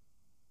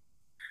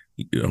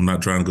 I'm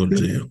not trying to go to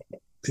jail.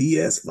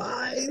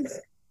 PS5?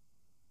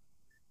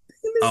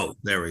 Oh,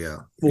 there we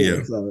go. 4.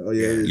 Yeah. Sorry. Oh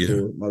yeah.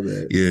 4. My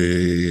bad.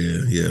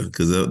 Yeah.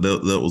 Because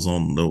that was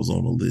on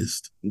the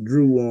list.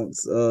 Drew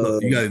wants.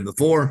 You got him the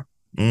 4.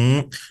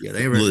 Mm-hmm. Yeah,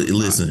 they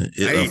listen.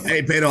 I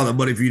ain't paid all that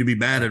money for you to be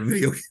bad at a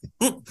video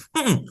game.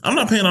 I'm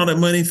not paying all that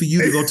money for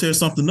you to go tear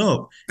something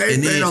up.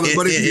 And all the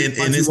money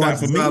and it's not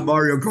for me.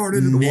 Mario Kart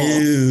into the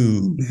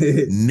wall.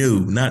 No,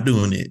 not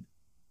doing it.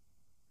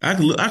 I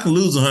can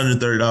lose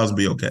 $130 and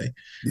be okay.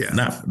 Yeah,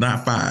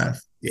 not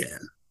 5. Yeah.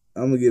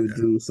 I'm gonna give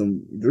Drew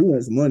some. Drew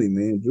wants money,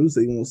 man. Drew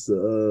said he wants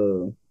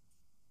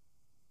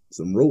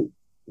some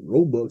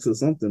Robux or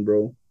something,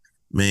 bro.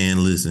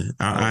 Man, listen,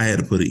 I had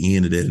to put an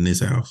end to that in this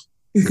house.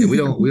 Yeah, we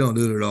don't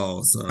do it at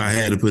all. So I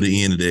had to put an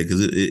end to that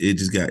because it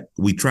just got.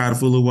 We tried it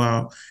for a little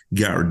while,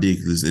 got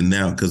ridiculous, and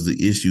now because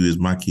the issue is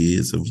my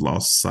kids have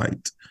lost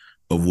sight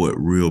of what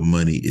real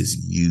money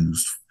is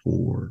used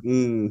for.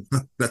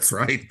 That's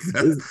right.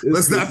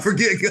 Let's not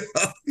forget.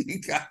 You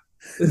got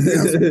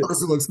some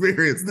personal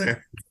experience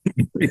there.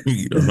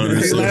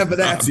 Laughing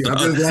at you. I'm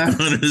just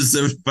laughing.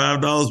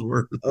 $175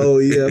 worth. Oh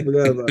yeah, I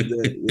forgot about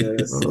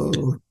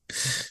that.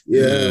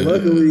 Yeah,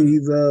 luckily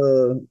he's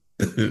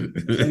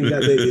ain't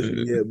got that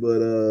issue yet,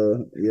 but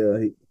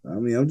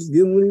I'm just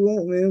giving what he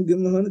want, man. Give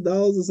him $100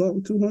 or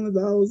something,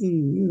 $200,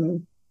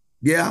 and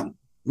yeah. I'm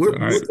not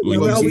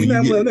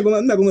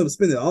gonna let him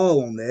spend it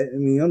all on that. I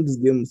mean, I'm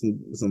just giving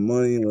him some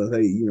money and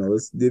hey,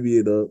 let's divvy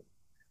it up.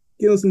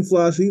 Give him some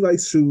flash. He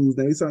likes shoes.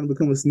 Now he's starting to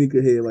become a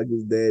sneakerhead like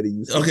his daddy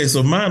used to. Okay,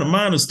 so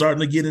mine is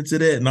starting to get into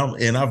that,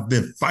 and I've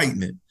been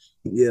fighting it.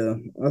 Yeah,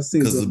 I've seen.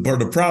 Because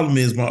the problem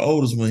is my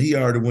oldest one. He's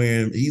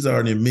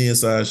already in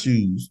men's size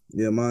shoes.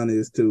 Yeah, mine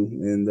is too.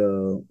 And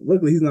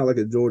luckily he's not like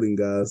a Jordan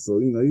guy, so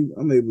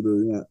I'm able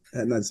to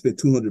not spend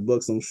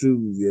 $200 on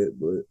shoes yet,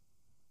 but.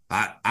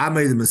 I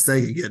made the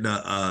mistake of getting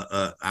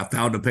I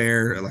found a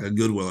pair, like a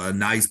good one, a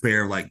nice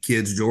pair of like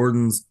kids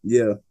Jordans.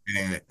 Yeah.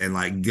 And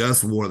like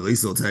Gus wore, at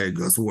least I'll tell you,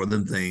 Gus wore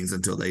them things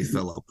until they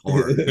fell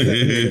apart.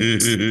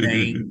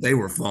 They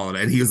were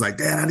falling. And he was like,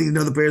 Dad, I need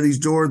another pair of these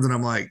Jordans. And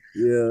I'm like,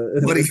 yeah,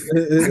 buddy,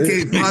 I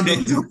can't find them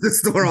at the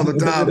store all the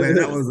time, man.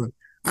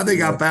 I think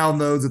I found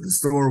those at the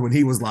store when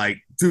he was like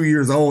 2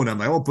 years old. I'm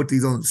like, I'll put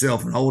these on the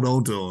shelf and hold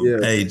on to them. Yeah.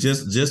 Hey,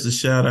 just a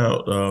shout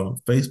out,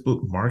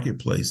 Facebook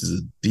Marketplace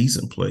is a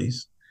decent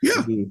place.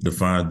 Yeah, to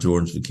find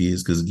Jordans for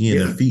kids because again,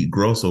 their feet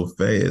grow so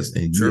fast,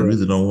 and you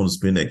really don't want to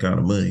spend that kind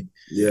of money.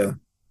 Yeah,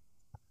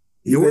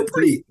 Yeah, we're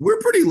pretty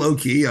low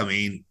key. I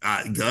mean,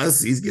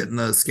 Gus, he's getting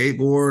a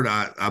skateboard.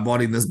 I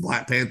bought him this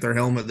Black Panther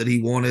helmet that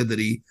he wanted. That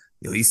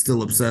he's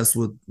still obsessed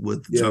with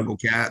Jungle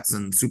Cats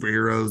and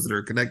superheroes that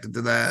are connected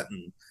to that.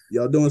 And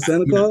y'all doing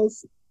Santa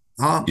Claus?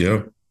 Huh?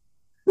 Yeah,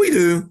 we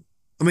do.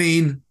 I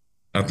mean,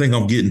 I think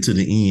I'm getting to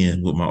the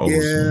end with my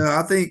oldest. Yeah,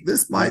 I think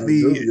this might be.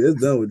 It's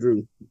done with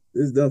Drew.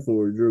 It's done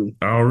for Drew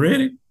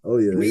already. Oh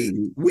yeah,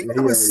 we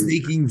have a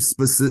sneaking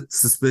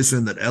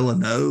suspicion that Ella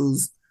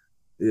knows.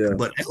 Yeah,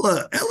 but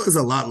Ella's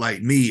a lot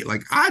like me.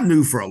 Like I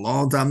knew for a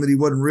long time that he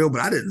wasn't real,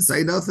 but I didn't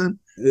say nothing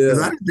because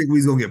I didn't think we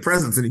was gonna get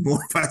presents anymore.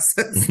 If I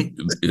said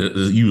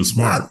you were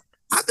smart.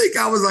 I think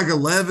I was like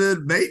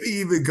 11, maybe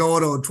even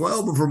going on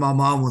 12 before my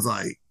mom was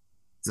like,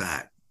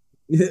 Zach,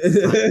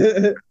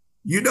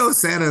 you know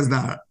Santa's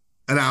not.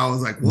 And I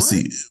was like, what?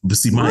 See,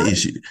 my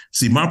issue.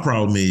 See, my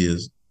problem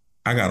is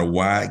I got a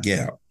wide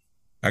gap.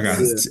 I got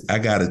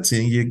a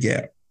 10-year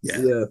gap.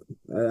 Yeah.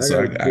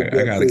 So I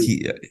gotta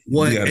keep.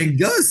 And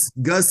Gus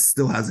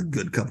still has a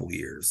good couple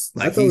years.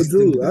 Like I told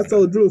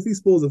Drew if he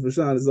spoils it for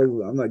Sean, it's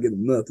over. I'm not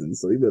getting nothing.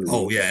 So he better.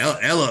 Oh yeah,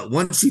 Ella.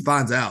 Once she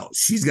finds out,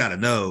 she's got to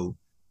know.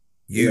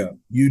 You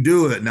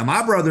do it. Now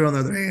my brother, on the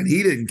other hand,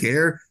 he didn't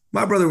care.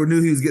 My brother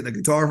knew he was getting a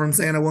guitar from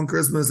Santa one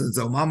Christmas, and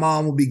so my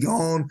mom would be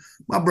gone.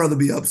 My brother would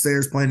be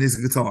upstairs playing his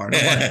guitar. And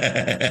I'm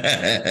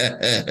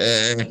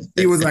like,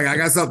 he was like, "I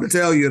got something to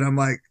tell you," and I'm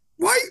like,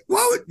 Why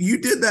would you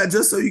did that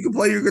just so you could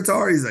play your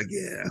guitar? He's like,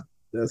 yeah,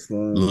 that's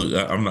fun.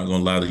 Look, I'm not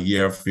gonna lie. The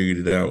year I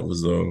figured it out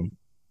was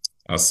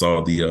I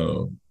saw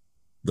the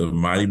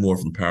Mighty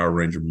Morphin Power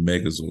Ranger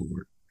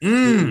Megazord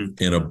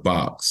in a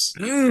box.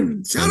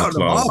 Shout out to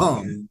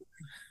Mom.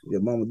 Yeah,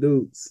 Mama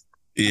Dukes.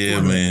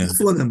 Yeah, man.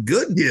 That's one of them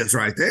good gifts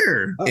right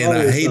there. And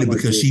I hate it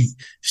because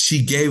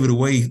she gave it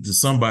away to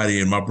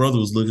somebody, and my brother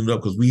was looking it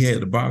up because we had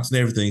the box and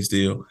everything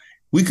still.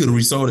 We could have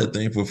resold that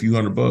thing for a few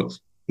 $100.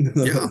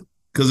 Yeah.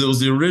 Because it was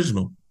the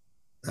original.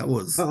 I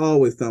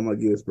always found my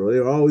gifts, bro. They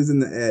were always in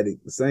the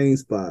attic, the same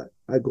spot.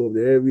 I go up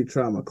there every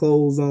try my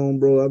clothes on,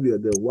 bro. I'll be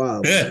up there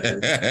wild. Shout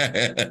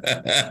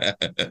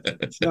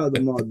out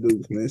to Ma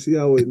Dukes, man. She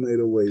always made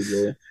her way,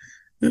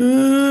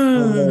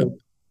 bro.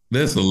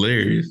 That's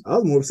hilarious. I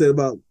was more upset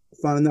about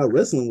finding out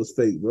wrestling was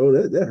fake, bro.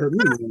 That hurt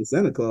me more than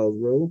Santa Claus,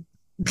 bro.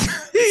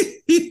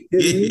 Kidding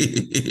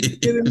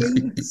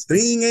me?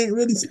 Sting ain't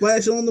really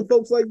splashing on the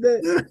folks like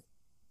that.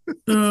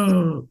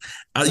 And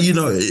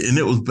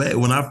it was bad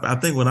when I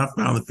think when I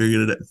finally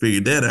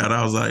figured that out,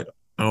 I was like,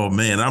 oh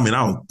man, I mean,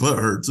 I was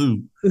butthurt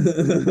too.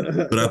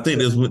 But I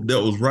think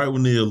that was right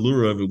when the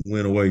allure of it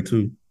went away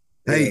too.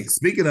 Hey,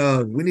 speaking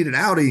of, we need an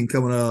outing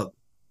coming up.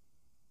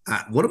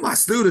 One of my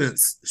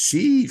students,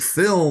 she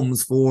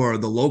films for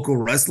the local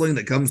wrestling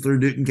that comes through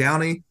Newton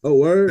County. Oh,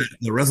 word!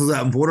 The wrestles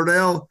out in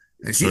Porterdale.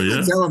 And she's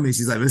been telling me,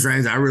 she's like, Mr.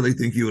 Haynes, I really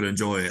think you would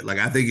enjoy it. Like,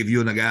 I think if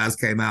you and the guys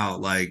came out,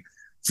 like,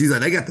 she's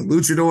like, they got the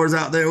luchadors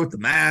out there with the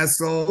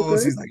masks on.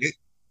 Okay.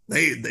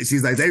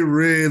 She's like, they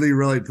really,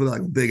 really put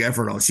like a big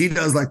effort on. She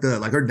does like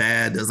her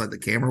dad does like the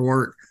camera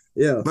work.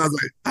 Yeah. But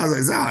I was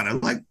like, Zion,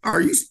 I'm like, are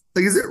you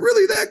like, is it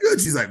really that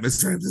good? She's like,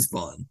 Mr. Haynes is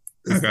fun.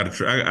 I gotta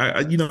try.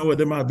 You know what?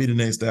 That might be the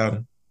next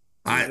outing.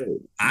 I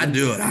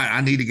do it.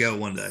 I need to go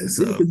one day.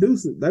 So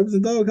produce it. Diapers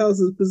and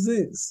Doghouses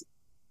presents.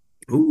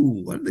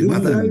 Ooh, what do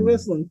about that?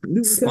 Wrestling.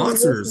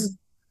 Sponsors.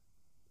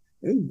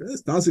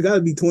 Sponsor got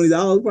to be $20.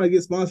 We'll probably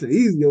get sponsored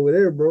easy over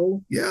there,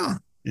 bro. Yeah.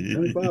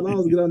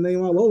 $25 to get our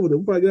name all over there.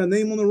 We'll probably get our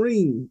name on the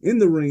ring, in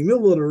the ring,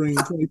 middle of the ring,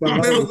 $25.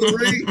 Middle of the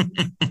ring.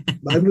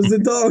 Diapers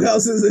and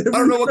Doghouses. I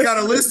don't know what kind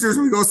of listeners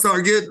we're going to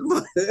start getting.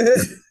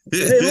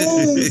 Hey,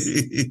 Holmes,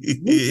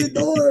 move the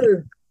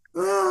door.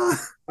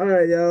 All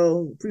right,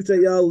 y'all.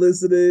 Appreciate y'all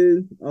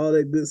listening. All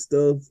that good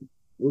stuff.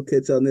 We'll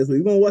catch y'all next week.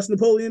 You gonna watch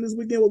Napoleon this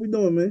weekend? What we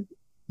doing, man?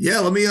 Yeah,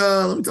 let me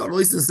talk to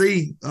Lisa and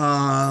see.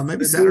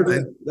 Maybe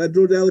Saturday. That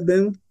Georgia,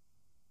 Alabama.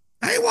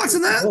 I ain't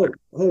watching that. Hold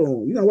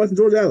on. You're not watching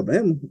Georgia,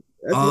 Alabama.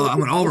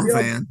 I'm an Auburn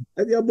fan.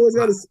 Y'all boys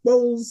got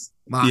exposed.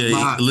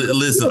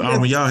 Listen,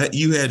 Auburn,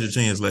 you had your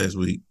chance last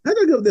week. How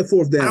did I go that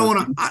fourth down? I don't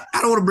want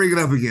to bring it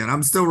up again.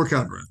 I'm still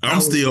recovering.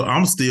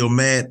 I'm still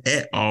mad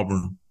at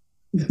Auburn.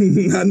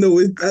 I know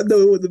it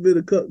would have been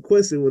a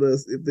question with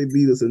us if they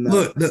beat us or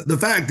not. Look, the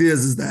fact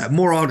is that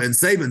more often, and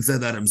Saban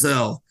said that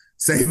himself.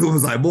 Saban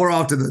was like, more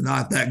often than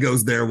not, that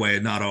goes their way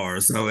and not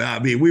ours. So I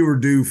mean, we were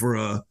due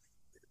for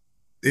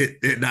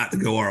it not to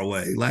go our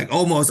way. Like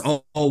almost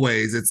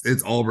always,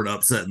 it's Auburn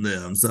upsetting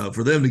them. So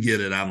for them to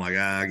get it, I'm like,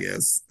 I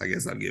guess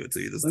I'll give it to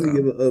you this time. Let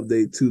me give an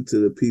update too to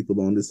the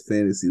people on this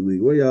fantasy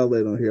league. Where y'all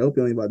at on here? I hope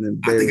y'all ain't about to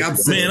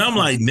embarrass. I'm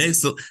like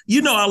next.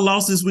 I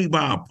lost this week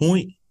by a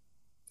point.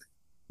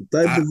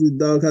 Diapers and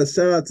Doghouse.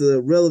 Shout out to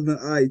Relevant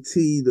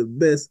IT, the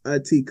best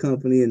IT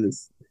company in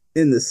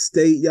the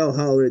state. Y'all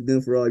holler at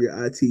them for all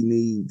your IT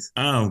needs.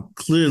 I'm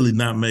clearly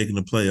not making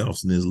the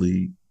playoffs in this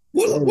league.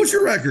 What's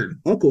your record,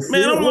 Uncle Phil?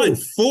 Man, I'm like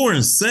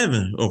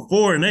 4-7 or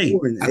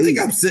 4-8. I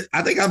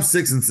think I'm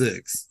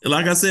 6-6.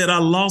 Like I said, I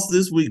lost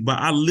this week, but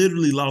I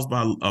literally lost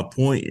by a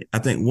point. I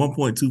think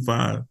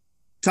 1.25.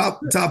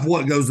 Top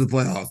what goes to the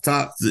playoffs?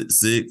 Top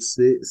 6.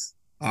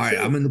 All right,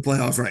 I'm in the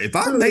playoffs right. If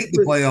I make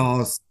the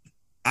playoffs,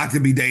 I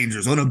could be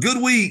dangerous. On a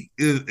good week,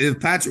 if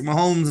Patrick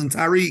Mahomes and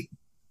Tyreek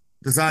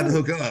decide to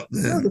hook up,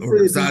 then, or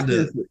decide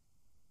to.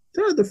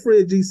 Shout out to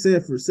Fred G.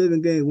 Sanford,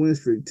 7-game win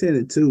streak,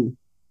 10-2.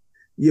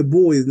 Your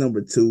boy is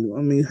number 2.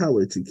 I mean,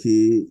 holla at your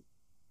kid.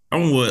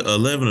 I'm what,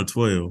 11 or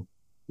 12?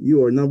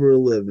 You are number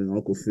 11,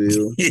 Uncle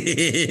Phil. Who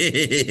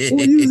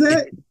you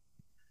that?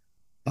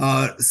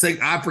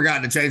 I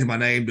forgot to change my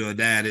name to a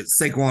dad. It's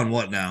Saquon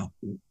what now?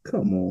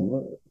 Come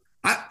on.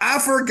 I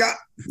forgot.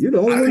 You're the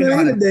only one that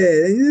ain't a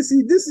dad. And this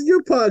is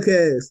your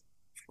podcast.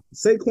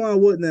 Saquon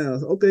what now?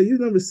 Okay, you're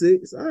number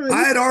 6. All right.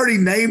 I had already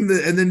named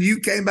it, and then you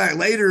came back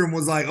later and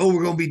was like, "Oh,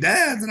 we're gonna be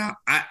dads," and I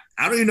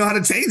don't even know how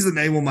to change the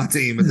name on my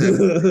team.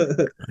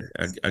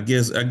 I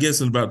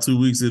guess in about 2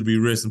 weeks it'll be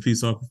rest in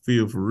peace, Uncle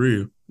Phil, for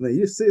real. Man,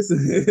 you're 6. Hey,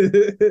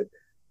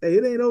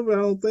 it ain't over.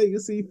 I don't think.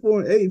 It's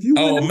 4. Hey, if you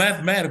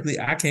mathematically,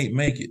 I can't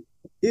make it.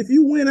 If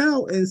you win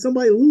out and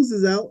somebody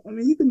loses out, I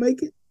mean, you can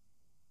make it.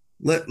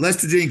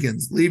 Lester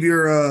Jenkins, leave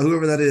your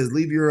whoever that is,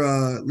 leave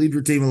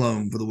your team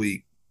alone for the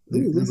week. I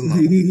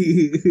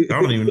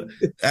don't even.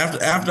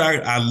 After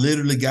I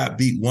literally got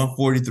beat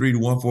 143 to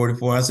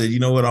 144, I said, you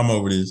know what? I'm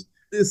over this.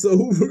 It's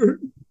over.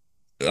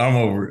 I'm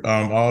over it.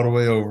 I'm all the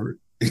way over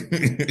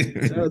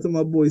it. Shout out to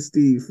my boy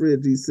Steve,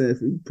 Fred G.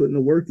 Sanford. You putting the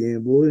work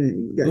in, boy.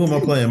 Who am I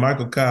playing?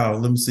 Michael Kyle.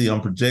 Let me see.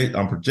 I'm projected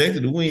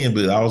to win,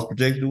 but I was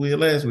projected to win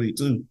last week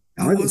too.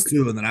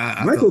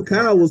 Michael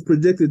Kyle was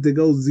projected to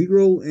go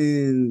 0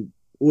 and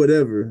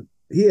whatever.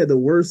 He had the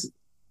worst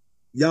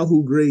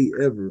Yahoo grade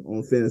ever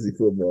on fantasy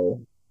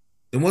football.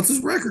 And what's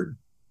his record?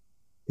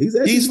 He's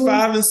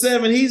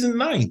 5-7. He's in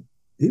 9th.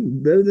 He's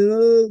better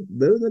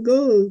than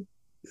God.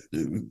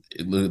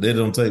 Look, that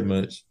don't take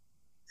much.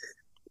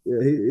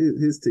 Yeah,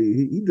 his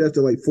team. He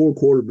drafted like 4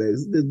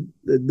 quarterbacks.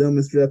 The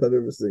dumbest draft I've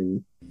ever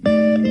seen.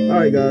 All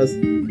right, guys.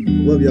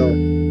 Love y'all.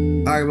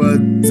 All right,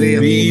 bud. See ya.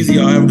 Be easy,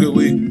 y'all. Have a good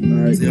week. All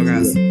right. See you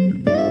guys.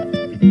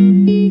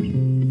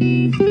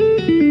 Bye.